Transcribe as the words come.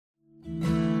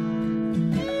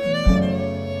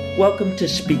Welcome to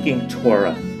Speaking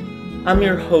Torah. I'm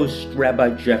your host,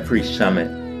 Rabbi Jeffrey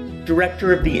Summit,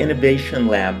 Director of the Innovation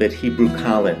Lab at Hebrew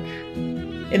College.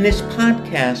 In this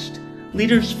podcast,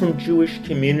 leaders from Jewish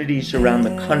communities around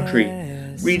the country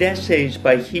read essays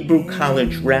by Hebrew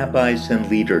College rabbis and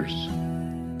leaders.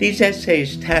 These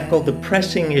essays tackle the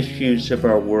pressing issues of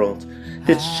our world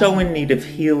that's so in need of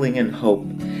healing and hope,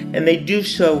 and they do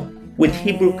so with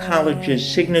Hebrew College's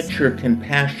signature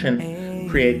compassion,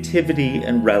 creativity,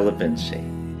 and relevancy.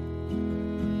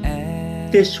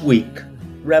 This week,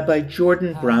 Rabbi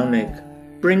Jordan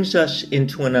Braunig brings us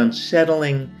into an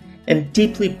unsettling and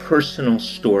deeply personal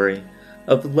story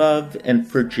of love and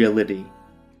fragility,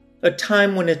 a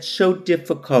time when it's so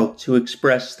difficult to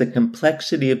express the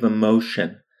complexity of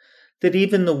emotion that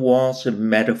even the walls of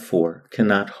metaphor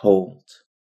cannot hold.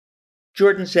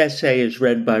 Jordan's essay is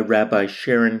read by Rabbi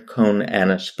Sharon Cohen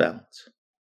Anisfeld.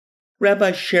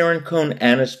 Rabbi Sharon Cohen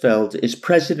Anisfeld is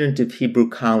president of Hebrew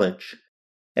College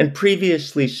and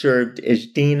previously served as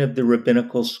dean of the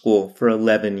rabbinical school for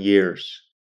 11 years.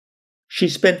 She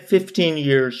spent 15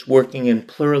 years working in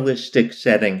pluralistic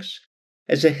settings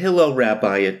as a Hillel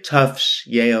rabbi at Tufts,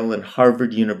 Yale, and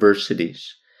Harvard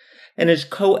universities, and is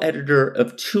co-editor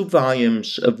of 2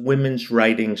 volumes of women's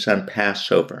writings on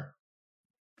Passover.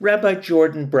 Rabbi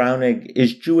Jordan Braunig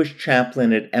is Jewish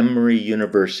chaplain at Emory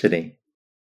University.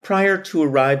 Prior to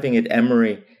arriving at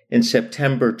Emory in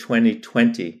September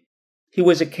 2020, he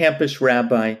was a campus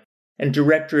rabbi and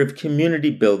director of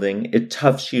community building at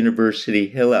Tufts University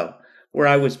Hillel, where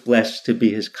I was blessed to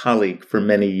be his colleague for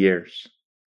many years.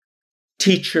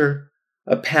 Teacher,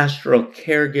 a pastoral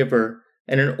caregiver,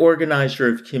 and an organizer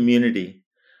of community,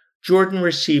 Jordan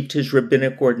received his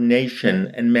rabbinic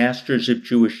ordination and Masters of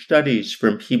Jewish Studies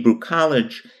from Hebrew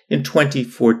College in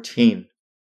 2014.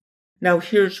 Now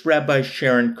here's Rabbi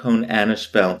Sharon Cohen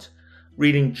Anisfeld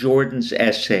reading Jordan's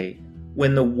essay,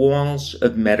 When the Walls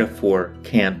of Metaphor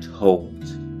Can't Hold.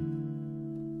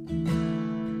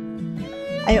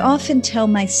 I often tell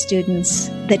my students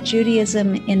that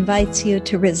Judaism invites you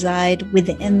to reside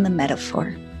within the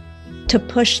metaphor, to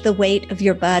push the weight of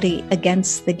your body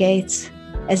against the gates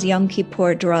as Yom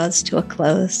Kippur draws to a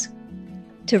close,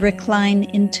 to recline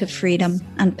into freedom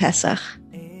on Pesach,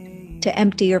 to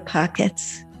empty your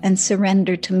pockets and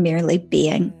surrender to merely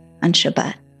being on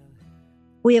Shabbat.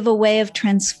 We have a way of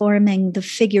transforming the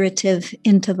figurative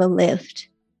into the lived,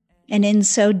 and in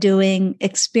so doing,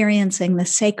 experiencing the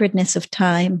sacredness of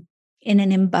time in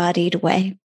an embodied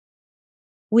way.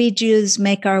 We Jews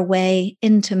make our way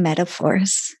into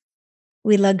metaphors.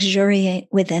 We luxuriate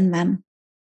within them,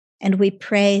 and we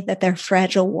pray that their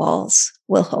fragile walls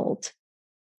will hold.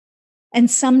 And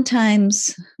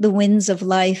sometimes the winds of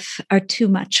life are too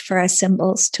much for our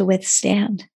symbols to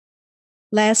withstand.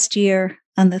 Last year,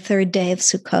 on the 3rd day of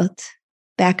Sukkot,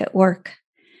 back at work,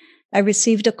 I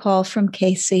received a call from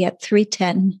Casey at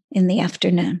 3:10 in the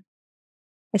afternoon.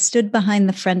 I stood behind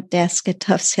the front desk at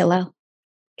Tufts Hillel,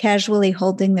 casually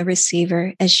holding the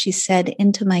receiver as she said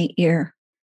into my ear,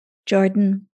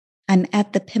 "Jordan, I'm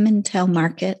at the Pimentel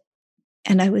market,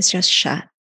 and I was just shot.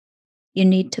 You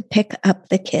need to pick up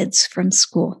the kids from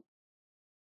school."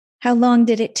 How long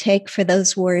did it take for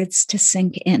those words to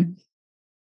sink in?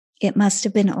 It must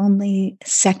have been only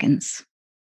seconds.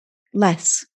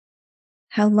 Less.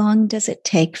 How long does it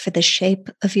take for the shape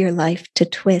of your life to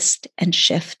twist and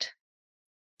shift,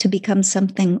 to become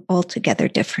something altogether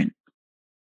different?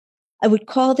 I would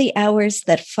call the hours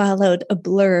that followed a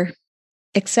blur,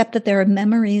 except that there are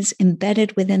memories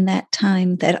embedded within that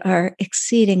time that are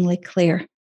exceedingly clear.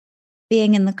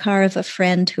 Being in the car of a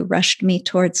friend who rushed me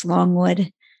towards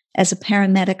Longwood as a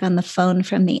paramedic on the phone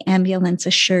from the ambulance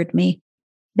assured me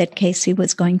that Casey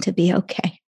was going to be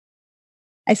okay.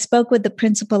 I spoke with the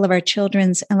principal of our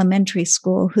children's elementary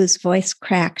school, whose voice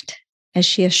cracked as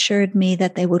she assured me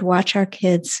that they would watch our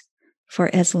kids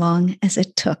for as long as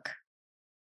it took.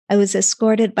 I was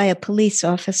escorted by a police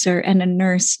officer and a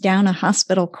nurse down a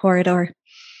hospital corridor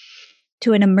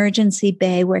to an emergency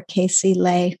bay where Casey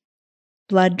lay,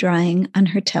 blood drying on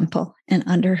her temple and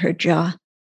under her jaw.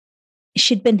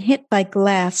 She'd been hit by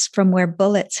glass from where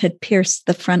bullets had pierced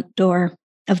the front door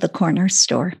of the corner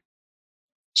store.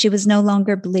 She was no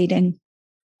longer bleeding.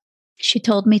 She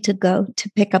told me to go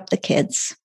to pick up the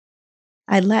kids.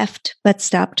 I left, but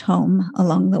stopped home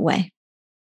along the way.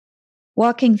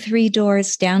 Walking 3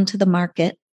 doors down to the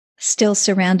market, still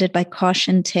surrounded by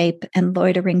caution tape and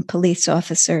loitering police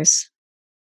officers,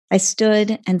 I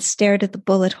stood and stared at the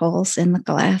bullet holes in the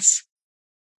glass.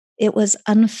 It was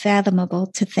unfathomable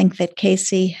to think that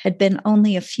Casey had been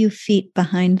only a few feet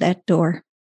behind that door.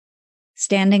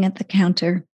 Standing at the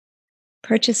counter,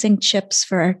 purchasing chips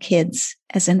for our kids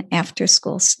as an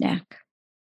after-school snack.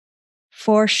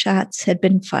 4 shots had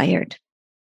been fired.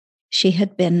 She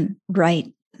had been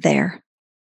right there.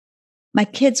 My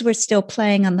kids were still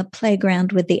playing on the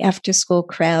playground with the after-school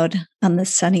crowd on the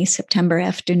sunny September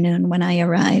afternoon when I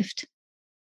arrived.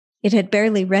 It had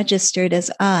barely registered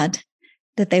as odd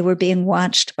that they were being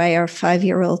watched by our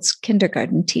 5-year-old's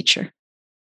kindergarten teacher.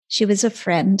 She was a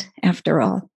friend, after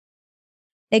all.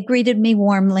 They greeted me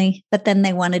warmly, but then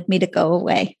they wanted me to go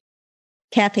away.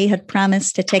 Kathy had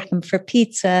promised to take them for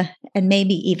pizza and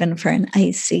maybe even for an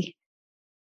icy.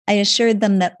 I assured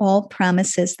them that all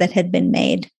promises that had been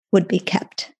made would be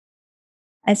kept.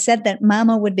 I said that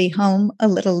Mama would be home a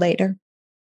little later.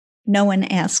 No one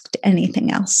asked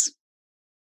anything else.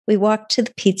 We walked to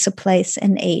the pizza place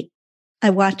and ate. I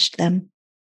watched them,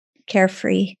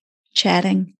 carefree,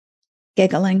 chatting,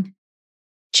 giggling,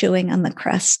 chewing on the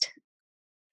crust.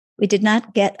 We did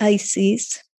not get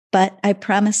ices, but I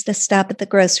promised to stop at the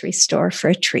grocery store for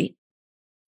a treat.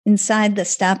 Inside the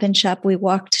Stop and Shop, we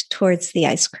walked towards the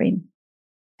ice cream.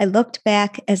 I looked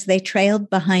back as they trailed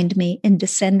behind me in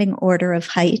descending order of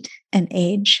height and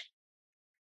age.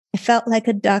 I felt like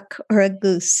a duck or a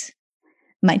goose,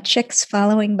 my chicks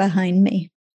following behind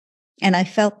me, and I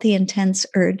felt the intense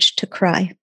urge to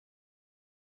cry.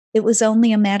 It was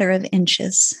only a matter of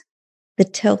inches, the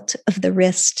tilt of the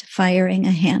wrist firing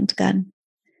a handgun,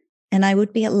 and I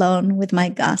would be alone with my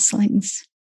goslings.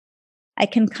 I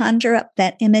can conjure up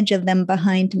that image of them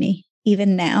behind me,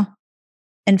 even now,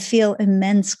 and feel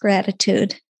immense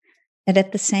gratitude, and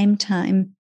at the same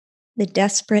time, the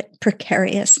desperate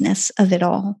precariousness of it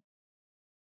all.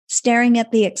 Staring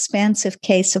at the expansive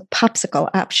case of popsicle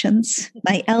options,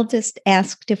 my eldest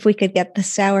asked if we could get the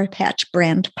Sour Patch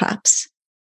brand pops.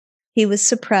 He was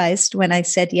surprised when I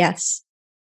said yes.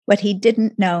 What he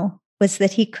didn't know was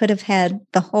that he could have had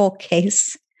the whole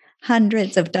case,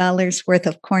 hundreds of dollars worth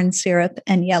of corn syrup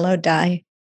and yellow dye.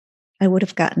 I would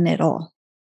have gotten it all.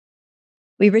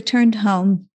 We returned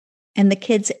home, and the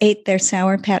kids ate their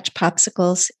Sour Patch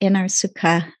popsicles in our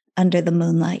sukkah under the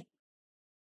moonlight.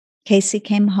 Casey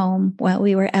came home while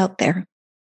we were out there,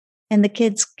 and the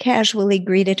kids casually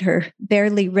greeted her,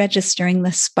 barely registering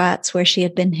the spots where she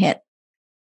had been hit,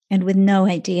 and with no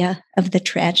idea of the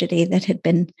tragedy that had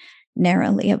been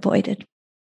narrowly avoided.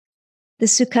 The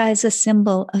sukkah is a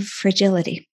symbol of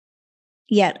fragility,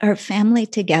 yet our family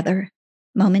together,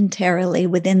 momentarily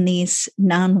within these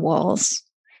non-walls,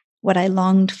 what I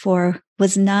longed for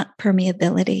was not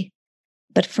permeability,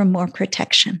 but for more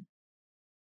protection.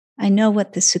 I know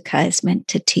what the sukkah is meant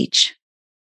to teach,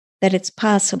 that it's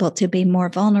possible to be more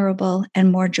vulnerable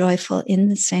and more joyful in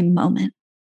the same moment,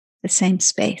 the same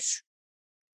space.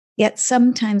 Yet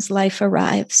sometimes life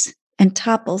arrives and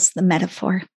topples the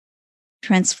metaphor,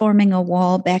 transforming a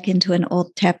wall back into an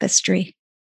old tapestry,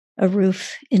 a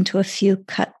roof into a few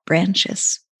cut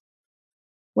branches.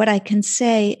 What I can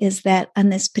say is that on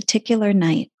this particular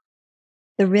night,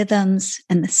 the rhythms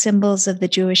and the symbols of the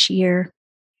Jewish year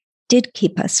did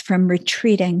keep us from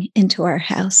retreating into our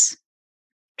house,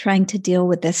 trying to deal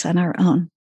with this on our own.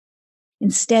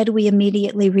 Instead, we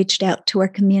immediately reached out to our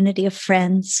community of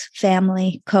friends,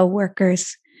 family,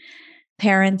 co-workers,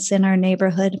 parents in our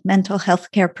neighborhood, mental health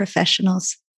care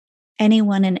professionals,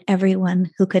 anyone and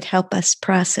everyone who could help us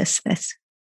process this.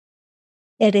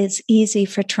 It is easy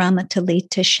for trauma to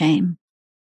lead to shame,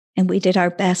 and we did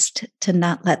our best to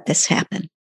not let this happen.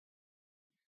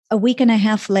 A week and a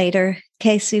half later,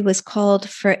 Casey was called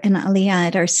for an aliyah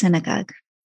at our synagogue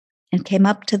and came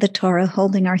up to the Torah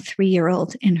holding our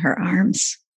 3-year-old in her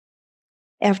arms.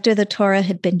 After the Torah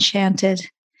had been chanted,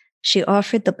 she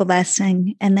offered the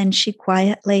blessing, and then she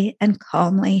quietly and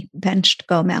calmly benched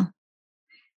Gomel,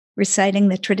 reciting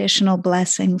the traditional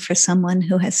blessing for someone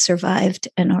who has survived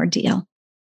an ordeal.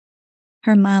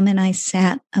 Her mom and I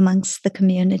sat amongst the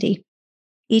community,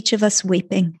 each of us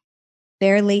weeping,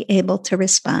 barely able to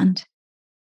respond.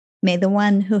 May the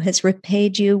one who has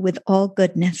repaid you with all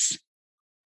goodness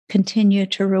continue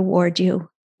to reward you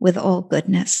with all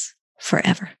goodness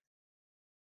forever.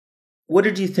 What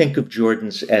did you think of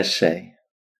Jordan's essay?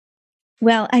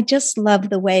 Well, I just love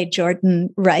the way Jordan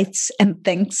writes and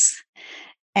thinks.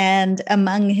 And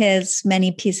among his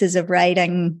many pieces of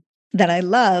writing that I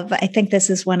love, I think this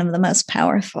is one of the most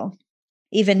powerful.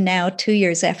 Even now, 2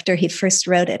 years after he first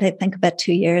wrote it, I think about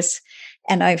 2 years,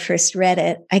 and I first read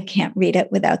it, I can't read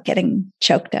it without getting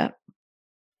choked up.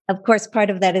 Of course, part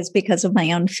of that is because of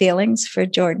my own feelings for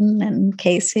Jordan and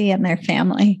Casey and their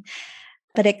family,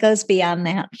 but it goes beyond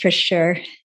that for sure.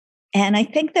 And I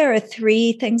think there are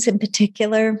 3 things in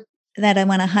particular that I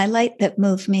want to highlight that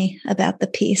move me about the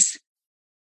piece.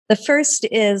 The first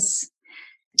is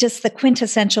just the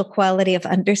quintessential quality of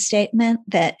understatement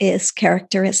that is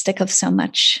characteristic of so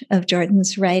much of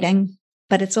Jordan's writing.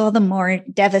 But it's all the more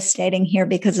devastating here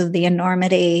because of the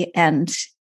enormity and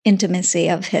intimacy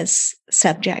of his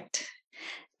subject.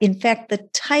 In fact, the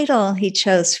title he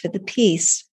chose for the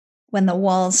piece, When the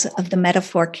Walls of the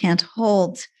Metaphor Can't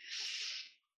Hold,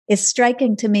 is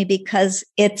striking to me because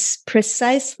it's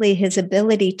precisely his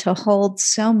ability to hold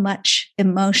so much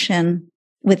emotion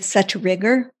with such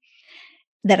rigor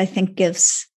that I think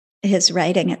gives his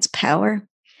writing its power.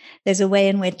 There's a way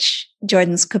in which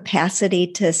Jordan's capacity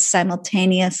to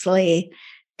simultaneously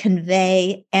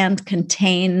convey and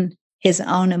contain his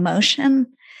own emotion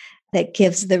that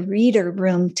gives the reader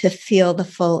room to feel the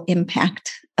full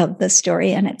impact of the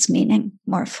story and its meaning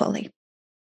more fully.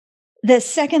 The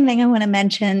second thing I want to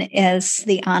mention is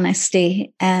the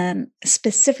honesty, and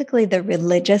specifically the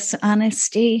religious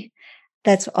honesty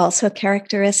that's also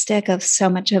characteristic of so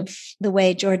much of the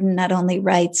way Jordan not only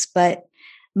writes, but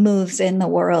moves in the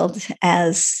world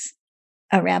as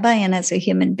a rabbi and as a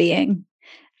human being.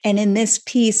 And in this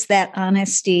piece, that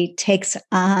honesty takes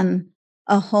on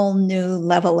a whole new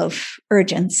level of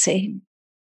urgency.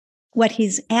 What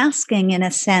he's asking, in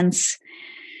a sense,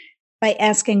 by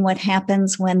asking what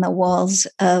happens when the walls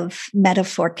of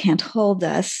metaphor can't hold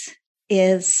us,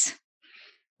 is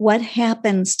what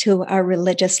happens to our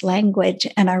religious language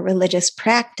and our religious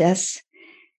practice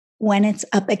when it's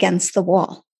up against the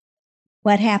wall?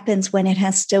 What happens when it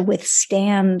has to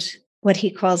withstand what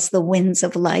he calls the winds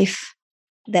of life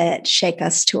that shake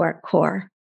us to our core?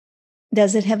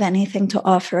 Does it have anything to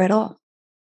offer at all?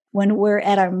 When we're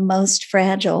at our most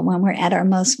fragile, when we're at our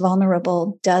most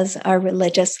vulnerable, does our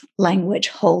religious language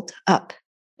hold up?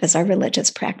 Does our religious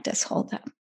practice hold up?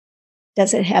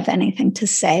 Does it have anything to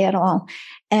say at all?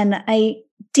 And I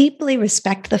deeply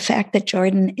respect the fact that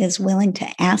Jordan is willing to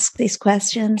ask these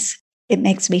questions. It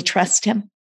makes me trust him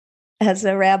as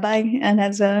a rabbi and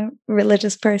as a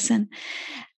religious person.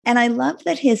 And I love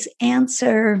that his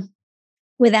answer,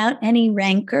 without any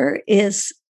rancor,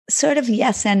 is sort of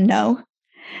yes and no.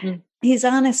 He's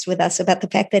honest with us about the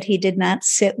fact that he did not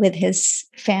sit with his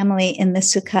family in the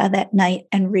sukkah that night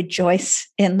and rejoice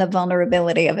in the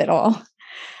vulnerability of it all.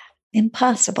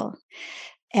 Impossible.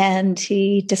 And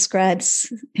he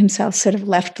describes himself sort of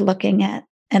left looking at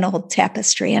an old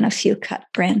tapestry and a few cut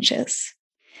branches.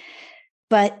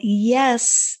 But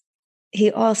yes,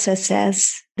 he also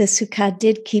says the sukkah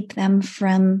did keep them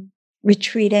from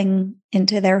retreating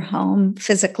into their home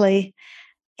physically,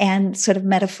 and sort of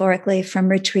metaphorically from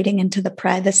retreating into the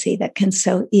privacy that can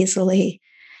so easily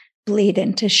bleed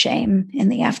into shame in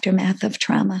the aftermath of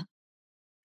trauma.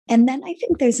 And then I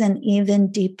think there's an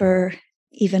even deeper,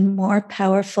 even more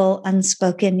powerful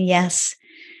unspoken yes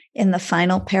in the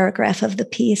final paragraph of the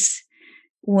piece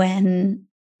when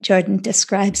Jordan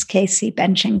describes Casey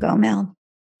benching Gomel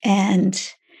and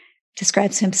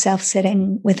describes himself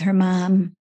sitting with her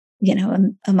mom,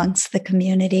 amongst the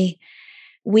community,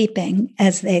 weeping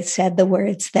as they said the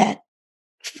words that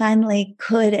finally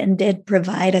could and did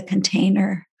provide a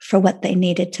container for what they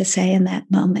needed to say in that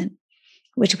moment,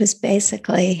 which was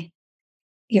basically,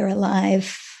 you're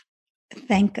alive,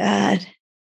 thank God,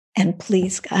 and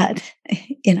please God,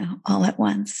 all at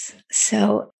once.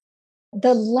 So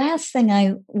the last thing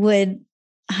I would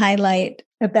highlight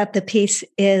about the piece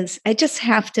is I just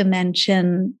have to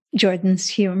mention Jordan's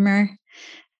humor.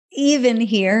 Even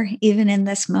here, even in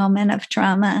this moment of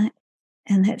trauma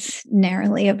and this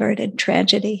narrowly averted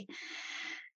tragedy.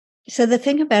 So the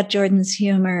thing about Jordan's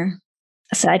humor,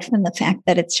 aside from the fact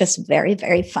that it's just very,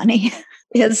 very funny,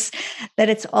 is that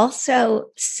it's also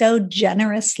so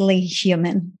generously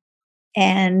human.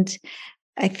 And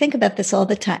I think about this all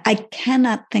the time. I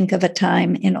cannot think of a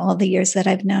time in all the years that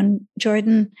I've known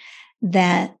Jordan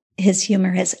that his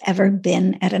humor has ever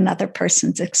been at another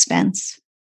person's expense.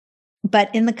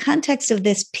 But in the context of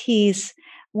this piece,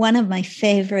 one of my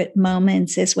favorite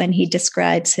moments is when he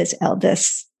describes his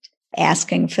eldest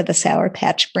asking for the Sour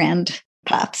Patch brand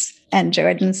pops. And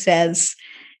Jordan says,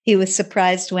 he was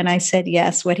surprised when I said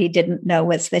yes. What he didn't know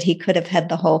was that he could have had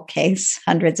the whole case,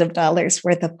 hundreds of dollars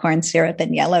worth of corn syrup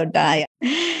and yellow dye.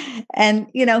 And,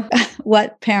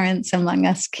 what parents among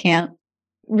us can't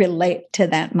relate to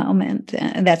that moment?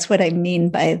 That's what I mean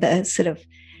by the sort of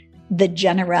the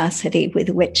generosity with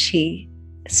which he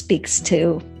speaks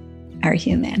to our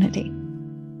humanity.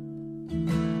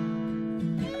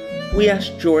 We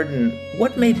asked Jordan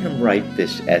what made him write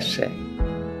this essay.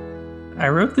 I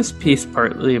wrote this piece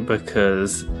partly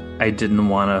because I didn't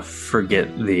want to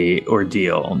forget the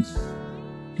ordeal.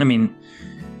 I mean,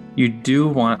 you do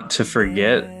want to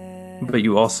forget, but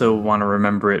you also want to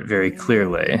remember it very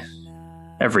clearly.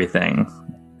 Everything.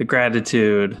 the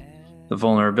gratitude, the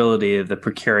vulnerability, the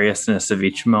precariousness of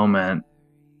each moment,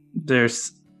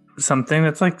 there's something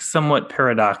that's like somewhat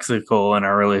paradoxical in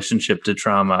our relationship to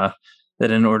trauma,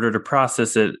 that in order to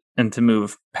process it and to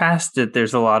move past it,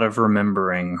 there's a lot of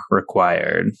remembering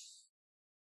required.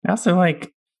 I also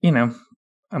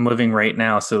I'm living right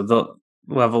now, so the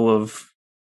level of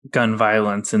gun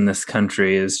violence in this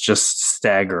country is just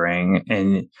staggering,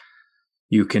 and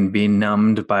you can be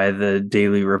numbed by the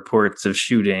daily reports of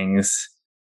shootings.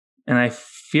 And I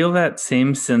feel that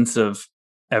same sense of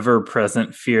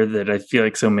ever-present fear that I feel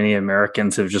like so many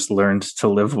Americans have just learned to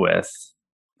live with.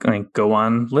 Like, go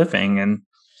on living. And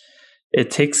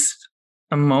it takes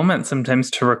a moment sometimes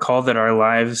to recall that our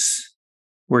lives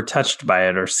were touched by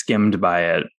it or skimmed by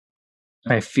it.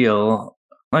 I feel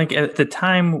like at the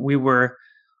time we were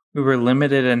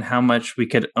limited in how much we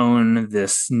could own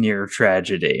this near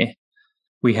tragedy.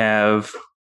 We have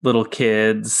little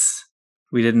kids.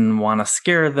 We didn't want to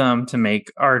scare them to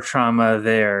make our trauma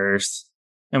theirs.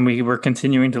 And we were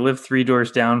continuing to live 3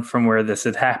 doors down from where this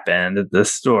had happened at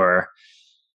this store.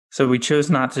 So we chose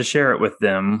not to share it with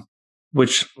them,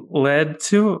 which led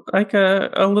to like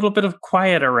a little bit of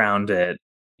quiet around it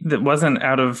that wasn't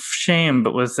out of shame,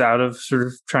 but was out of sort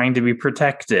of trying to be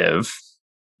protective.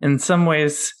 In some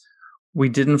ways, we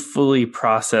didn't fully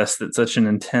process that such an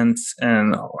intense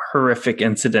and horrific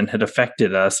incident had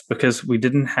affected us because we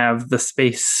didn't have the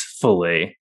space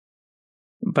fully.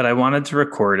 But I wanted to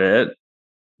record it,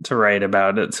 to write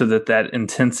about it, so that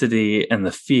intensity and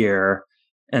the fear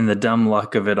and the dumb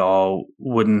luck of it all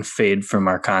wouldn't fade from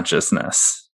our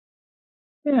consciousness.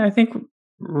 Yeah, I think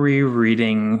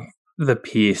rereading the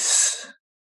piece,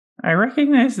 I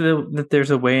recognize that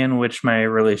there's a way in which my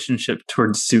relationship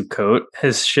towards Sukkot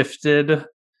has shifted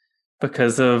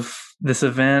because of this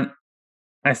event.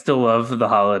 I still love the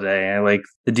holiday. I like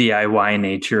the DIY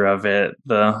nature of it,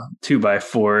 the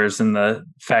 2x4s, and the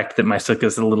fact that my sukkah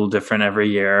is a little different every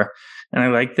year. And I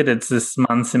like that it's this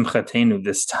man simchatenu,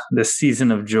 this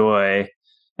season of joy.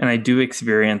 And I do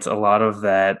experience a lot of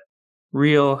that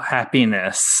real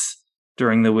happiness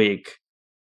during the week.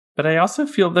 But I also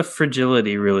feel the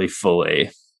fragility really fully.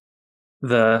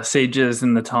 The sages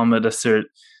in the Talmud assert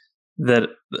that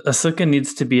a sukkah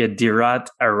needs to be a dirat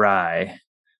arai,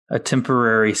 a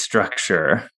temporary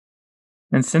structure.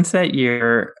 And since that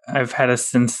year, I've had a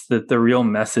sense that the real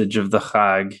message of the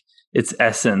Chag, its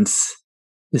essence,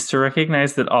 is to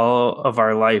recognize that all of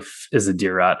our life is a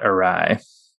dirat arai,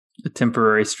 a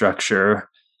temporary structure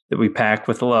that we pack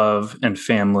with love and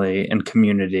family and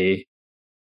community,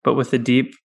 but with a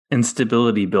deep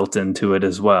instability built into it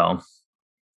as well.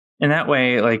 In that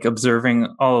way, like observing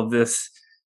all of this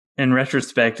in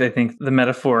retrospect, I think the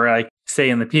metaphor I say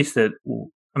in the piece that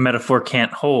a metaphor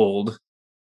can't hold,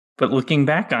 but looking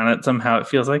back on it, somehow it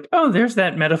feels like, oh, there's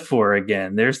that metaphor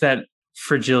again. There's that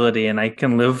fragility, and I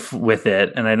can live with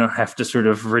it, and I don't have to sort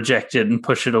of reject it and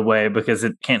push it away because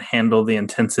it can't handle the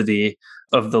intensity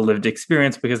of the lived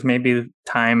experience, because maybe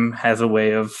time has a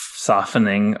way of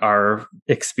softening our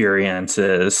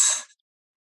experiences.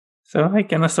 So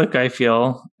like in a sukkah, I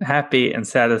feel happy and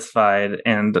satisfied,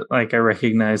 and like I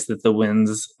recognize that the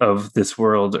winds of this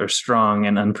world are strong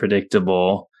and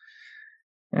unpredictable.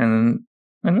 And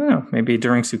I don't know, maybe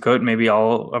during Sukkot, maybe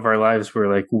all of our lives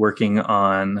we're like working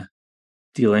on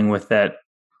dealing with that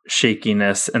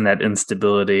shakiness and that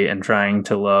instability and trying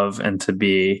to love and to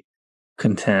be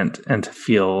content and to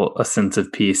feel a sense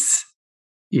of peace,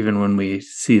 even when we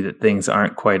see that things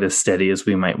aren't quite as steady as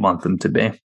we might want them to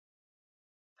be.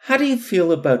 How do you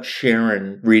feel about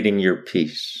Sharon reading your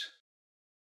piece?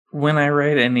 When I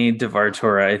write any Devar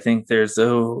Torah, I think there's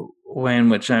a way in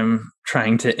which I'm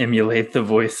trying to emulate the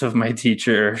voice of my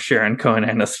teacher, Sharon Cohen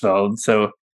Anisfeld.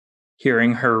 So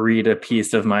hearing her read a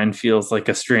piece of mine feels like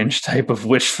a strange type of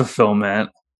wish fulfillment.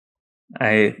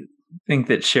 I think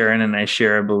that Sharon and I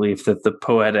share a belief that the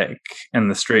poetic and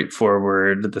the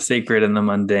straightforward, the sacred and the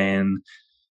mundane,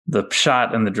 the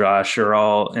pshat and the drash are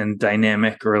all in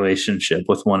dynamic relationship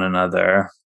with one another.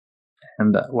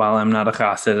 And while I'm not a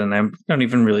chassid, and I don't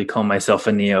even really call myself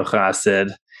a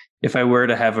neo-chassid, if I were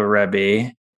to have a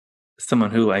Rebbe, someone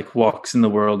who like walks in the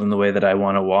world in the way that I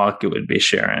want to walk, it would be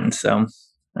Sharon. So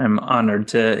I'm honored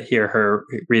to hear her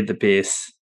read the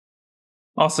piece.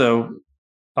 Also,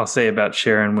 I'll say about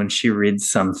Sharon, when she reads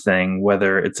something,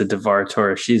 whether it's a Devar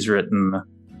Torah she's written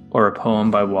or a poem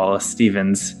by Wallace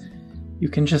Stevens, you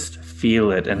can just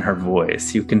feel it in her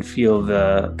voice. You can feel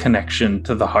the connection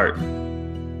to the heart.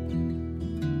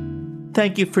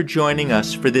 Thank you for joining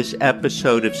us for this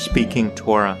episode of Speaking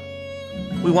Torah.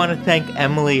 We want to thank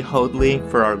Emily Hoadley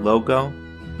for our logo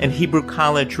and Hebrew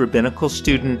College rabbinical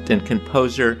student and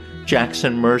composer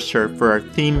Jackson Mercer for our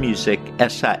theme music,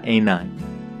 Esa Einai.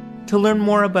 To learn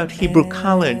more about Hebrew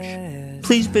College,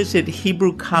 please visit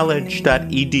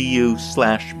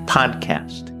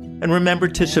hebrewcollege.edu/podcast. And remember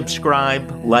to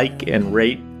subscribe, like, and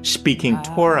rate Speaking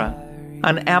Torah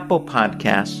on Apple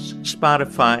Podcasts,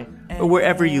 Spotify, or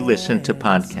wherever you listen to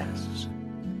podcasts.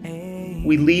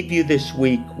 We leave you this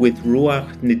week with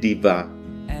Ruach Nediva,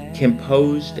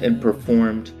 composed and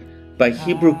performed by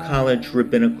Hebrew College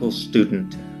rabbinical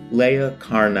student Leah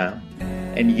Karnow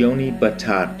and Yoni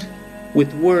Batat,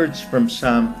 with words from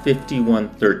Psalm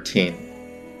 51:13.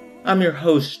 I'm your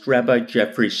host, Rabbi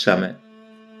Jeffrey Summit.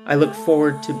 I look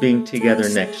forward to being together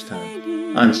next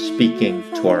time on Speaking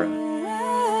Torah.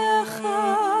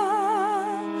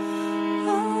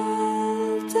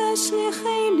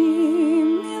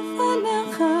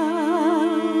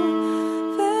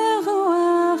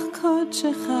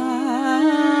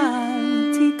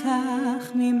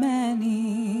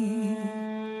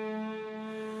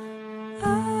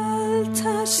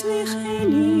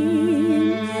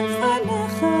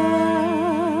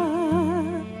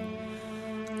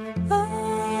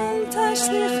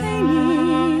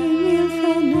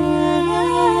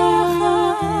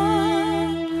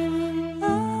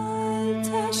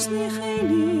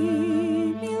 תשליכני